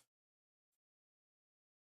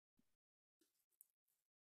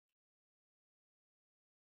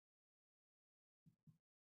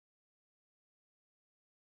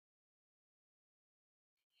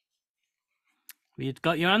 You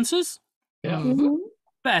got your answers? Yeah. Mhm.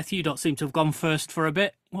 Beth, you don't seem to have gone first for a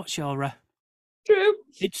bit. What's your... True.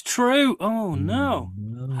 It's true. Oh, no.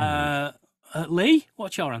 No. Lee,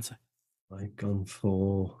 what's your answer? I've gone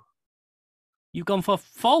for. You've gone for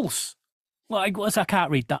false. Well, I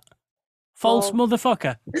can't read that. False False.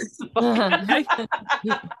 motherfucker. Okay.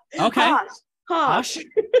 Okay. Harsh. Harsh.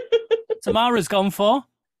 Tamara's gone for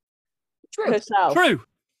True. Herself. true.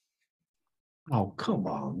 Oh, come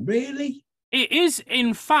on, really? It is,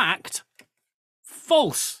 in fact,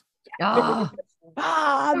 false. Ah,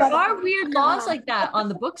 Ah, there are weird laws like that on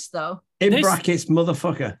the books, though. In This- brackets,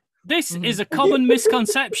 motherfucker. This Mhm. is a common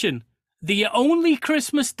misconception. The only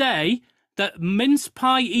Christmas day that mince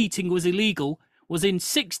pie eating was illegal was in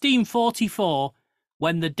 1644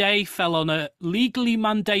 when the day fell on a legally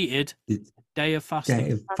mandated day of fasting.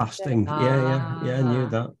 Day of fasting. Yeah, I knew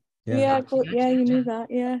that. Yeah, Yeah. yeah, you knew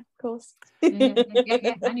that. Yeah, of course. Yeah,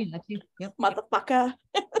 I knew that too. Yep. Motherfucker.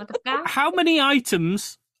 How many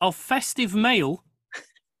items of festive mail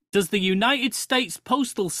does the United States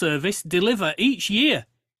Postal Service deliver each year?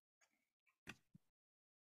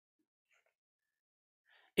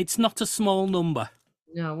 It's not a small number.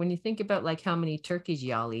 No, when you think about like how many turkeys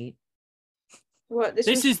y'all eat. What, This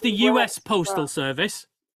was is the US US Postal Service.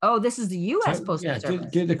 Oh, this is the U.S. So, Postal yeah,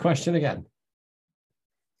 Service. do the question again.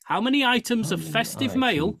 How many items How of many festive items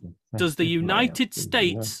mail of does the festive mail United does the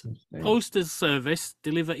States United States- Postal Service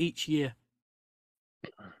deliver each year?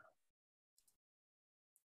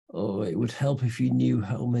 Oh, it would help if you knew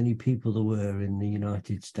how many people there were in the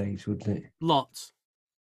United States, wouldn't it? Lots.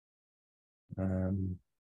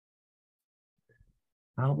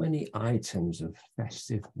 How many items of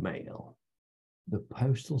festive mail the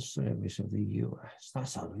Postal Service of the US?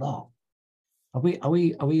 That's a lot. Are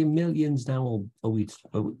we in millions now, or are we?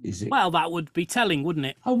 Is it? Well, that would be telling, wouldn't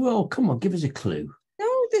it? Oh well, come on, give us a clue. No,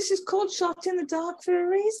 this is called Shot in the Dark for a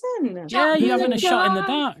reason. Yeah, in you're having the a shot in the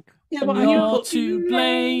dark. Yeah, And but I could you're put- to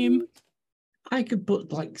blame. I could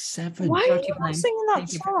put like 7. Why You're are to you not blame. singing that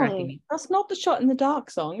Thank you for correcting song? me. That's not the Shot in the Dark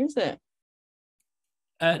song, is it?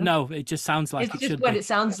 No, it just sounds like It's it just should what be. it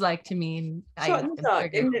sounds like to me. And Shot in the Dark,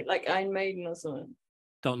 figured- isn't it like Iron Maiden or something?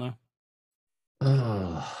 Don't know.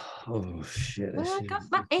 Oh shit! Well, this I is got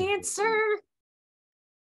my ridiculous. answer.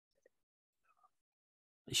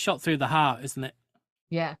 It's shot through the heart, isn't it?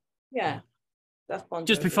 Yeah. Yeah. That's Bon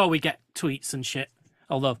Just Jovi. before we get tweets and shit.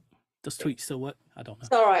 Although, does tweets still work? I don't know.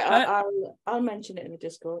 It's all right. Uh, I'll mention it in the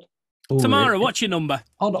Discord. Oh, Tamara, yeah. what's your number?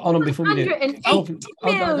 Hold on, before we do. 180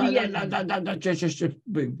 million. Just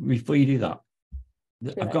before you do that,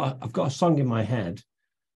 Yeah. I've got a song in my head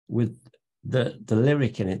with the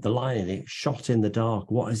lyric in it, the line in it, "Shot in the Dark."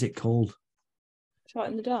 What is it called? Shot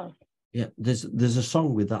in the Dark. Yeah, there's a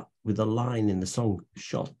song with a line in the song,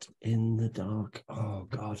 "Shot in the Dark." Oh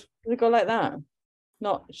God, Does it go like that?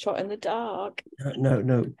 Not Shot in the Dark. no.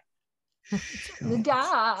 The Shot in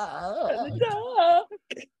dark. the Dark.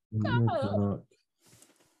 In the dark.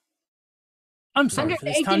 I'm sorry for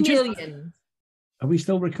this 180 tangent. million. Are we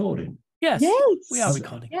still recording? Yes, Yes. we are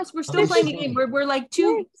recording. Yes, we're still playing a game. We're like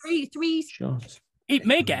two, Yes. three. Shot. It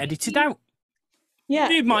may get edited out.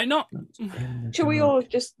 Yeah. It might not. in the Should we dark. all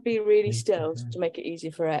just be really in the still dark. to make it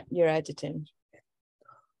easy for your editing?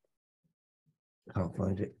 Can't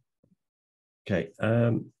find it. Okay.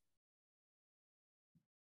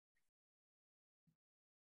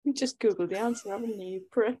 You just Googled the answer, haven't you, you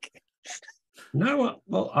prick? No,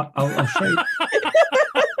 I'll show you.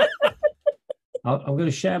 I'm going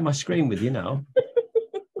to share my screen with you now.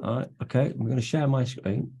 All right. Okay. I'm going to share my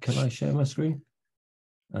screen. Can I share my screen?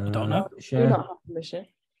 I don't know. Do Share. not have permission.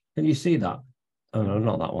 Can you see that? Oh no,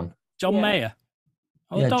 not that one. John Yeah. Mayer.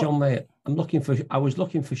 Oh, Yeah, don't- John Mayer. I was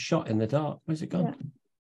looking for "Shot in the Dark." Where's it gone? Yeah.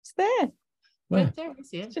 It's there. Where? Right there, you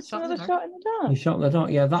see it. It's just Shot in another the dark. shot in the dark. You "Shot in the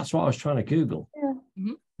Dark." Yeah, that's what I was trying to Google. Yeah.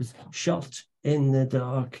 Mhm. It's "Shot in the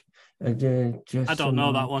Dark." I don't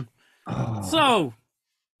know that one. Oh. So,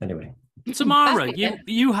 Anyway, Tamara, Basket.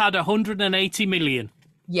 you had 180 million.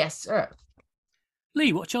 Yes, sir.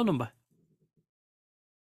 Lee, what's your number?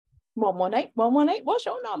 118, 118. What's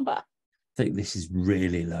your number? I think this is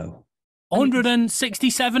really low.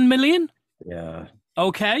 167 million? Yeah.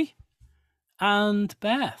 Okay. And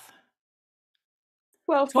Beth?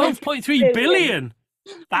 12.3 12.3 billion.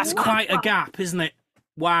 That's Wow. quite a gap, isn't it?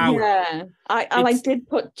 Wow. Yeah. I It's- did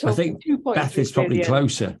put I think 2.3 Beth is probably billion.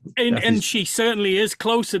 closer. And, Beth and is- she certainly is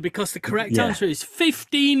closer because the correct Yeah. answer is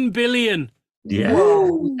 15 billion. Yeah.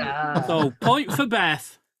 Whoa. So, point for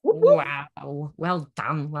Beth. Whoop, whoop. Wow. Well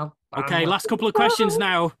done. Well done. Okay, last couple of questions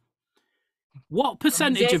now. What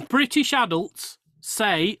percentage of British adults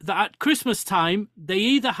say that at Christmas time they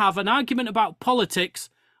either have an argument about politics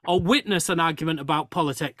or witness an argument about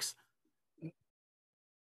politics?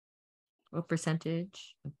 What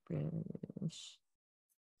percentage of British?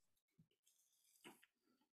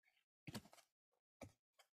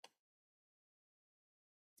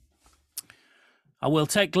 I will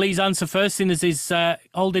take Lee's answer first, seeing as he's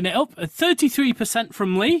holding it up. 33%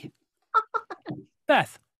 from Lee.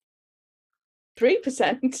 Beth,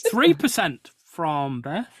 3%. 3% from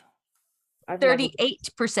Beth. I've never-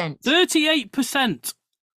 38%. 38%.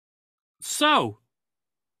 So,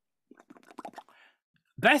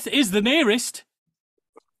 Beth is the nearest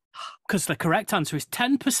because the correct answer is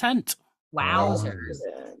 10%. Wowzers.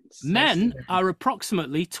 Men are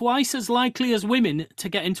approximately twice as likely as women to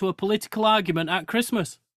get into a political argument at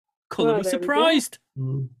Christmas. Colour Well, be there we go. surprised.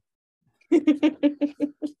 Mm.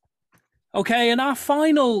 Okay, and our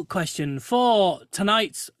final question for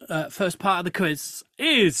tonight's first part of the quiz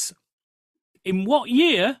is: in what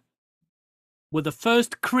year were the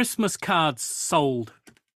first Christmas cards sold?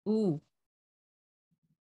 Ooh.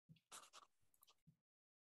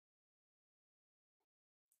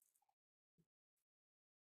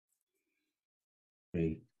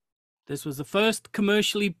 This was the first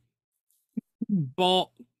commercially bought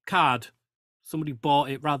card. Somebody bought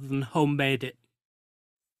it rather than homemade it,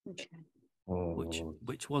 Okay.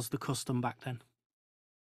 which was the custom back then.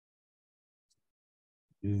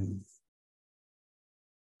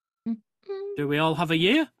 Do we all have a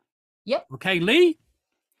year? Yep. Okay, Lee.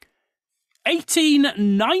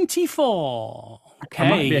 1894. Okay. I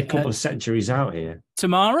might be a couple of centuries out here.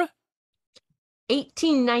 Tamara.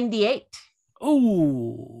 1898.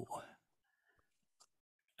 Oh.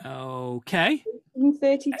 Okay.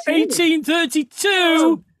 1832.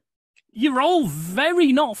 1832. You're all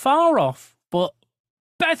very not far off, but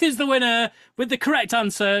Beth is the winner with the correct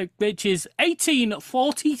answer, which is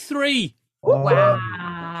 1843.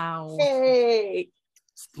 Wow. Hey.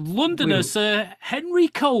 Londoner Sir Henry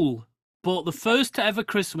Cole bought the first ever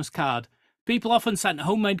Christmas card. People often sent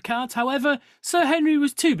homemade cards. However, Sir Henry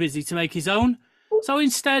was too busy to make his own, so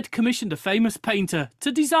instead commissioned a famous painter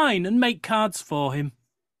to design and make cards for him.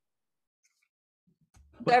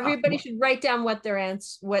 So everybody should write down what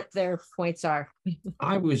their points are.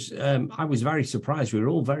 I was very surprised. We were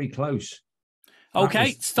all very close.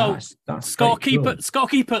 Okay, That's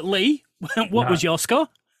scorekeeper Lee, what was your score?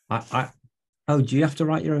 Do you have to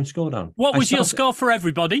write your own score down? What was your score for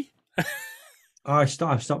everybody? I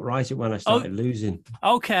stopped writing when I started losing.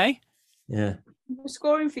 Okay. Yeah. You're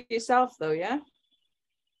scoring for yourself though, yeah?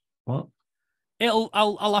 What?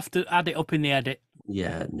 I'll have to add it up in the edit.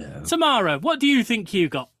 Yeah, no. Tamara, what do you think you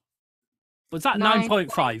got? Was that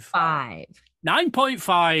 9.5? 5.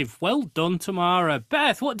 9.5. Well done, Tamara.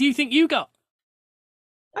 Beth, what do you think you got?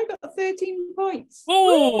 I got 13 points.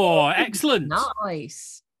 Oh, excellent.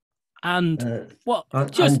 Nice. And what? I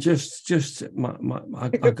got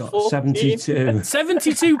 72.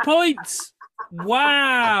 72 points.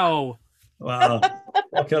 Wow. Wow.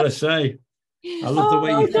 What can I say? I love the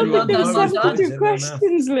way you threw out those 72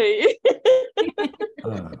 questions, Lee.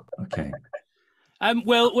 Oh, okay.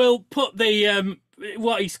 We'll put the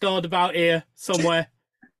what he scored about here somewhere.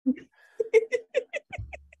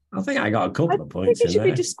 I think I got a couple of I points think he in should be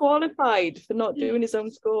there. disqualified for not doing his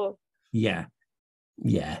own score. Yeah.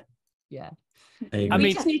 Yeah. I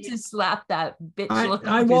We just need to slap that bitch. look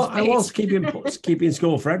I off his was face. keeping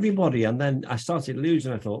score for everybody, and then I started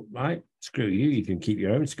losing. I thought, right, screw you. You can keep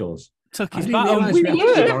your own scores. Took I his didn't bat on. realise we had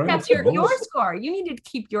to keep our own That's your scores. score. You needed to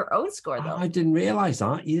keep your own score though. I didn't realise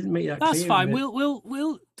that. You didn't make that That's clear. fine.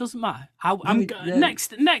 We'll doesn't matter.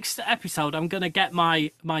 Next episode, I'm gonna get my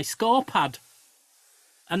score pad,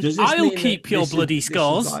 and Does this I'll mean keep that your this bloody is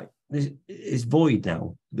scores. This is void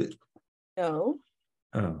now. No.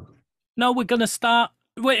 Oh. No, we're gonna start.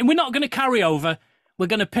 We're not gonna carry over. We're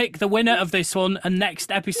gonna pick the winner of this one, and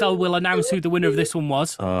next episode we'll announce who the winner of this one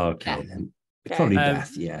was. Okay then. Okay. Probably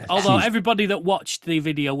Beth, yeah. Although everybody that watched the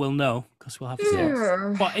video will know because we'll have to.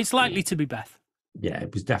 Sure. But it's likely to be Beth. Yeah,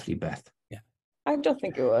 it was definitely Beth. I don't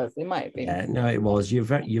think it was. It might have been. Yeah, no, it was. You're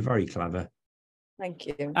very clever. Thank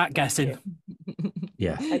you. At guessing.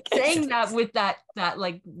 Yeah. Saying that with that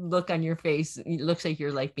like look on your face, it looks like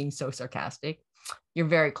you're like being so sarcastic. You're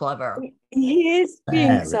very clever. He is being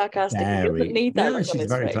Very, sarcastic. He doesn't need that. No, look on she's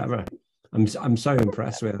his very face. clever. I'm so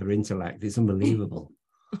impressed with her intellect. It's unbelievable.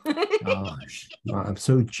 Gosh, I'm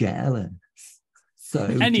so jealous. So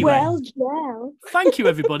Anyway. Well. Thank you,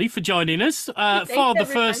 everybody, for joining us for the everybody.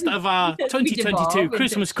 first of our We 2022 devolve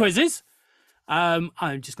Christmas into- quizzes. I'm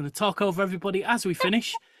just going to talk over everybody as we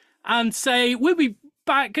finish and say we'll be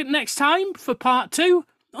back next time for part 2.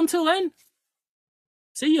 Until then,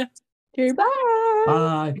 see ya. Goodbye.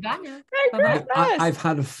 Bye. Bye now. Merry Bye-bye. Christmas. I've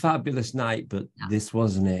had a fabulous night, but this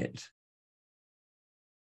wasn't it.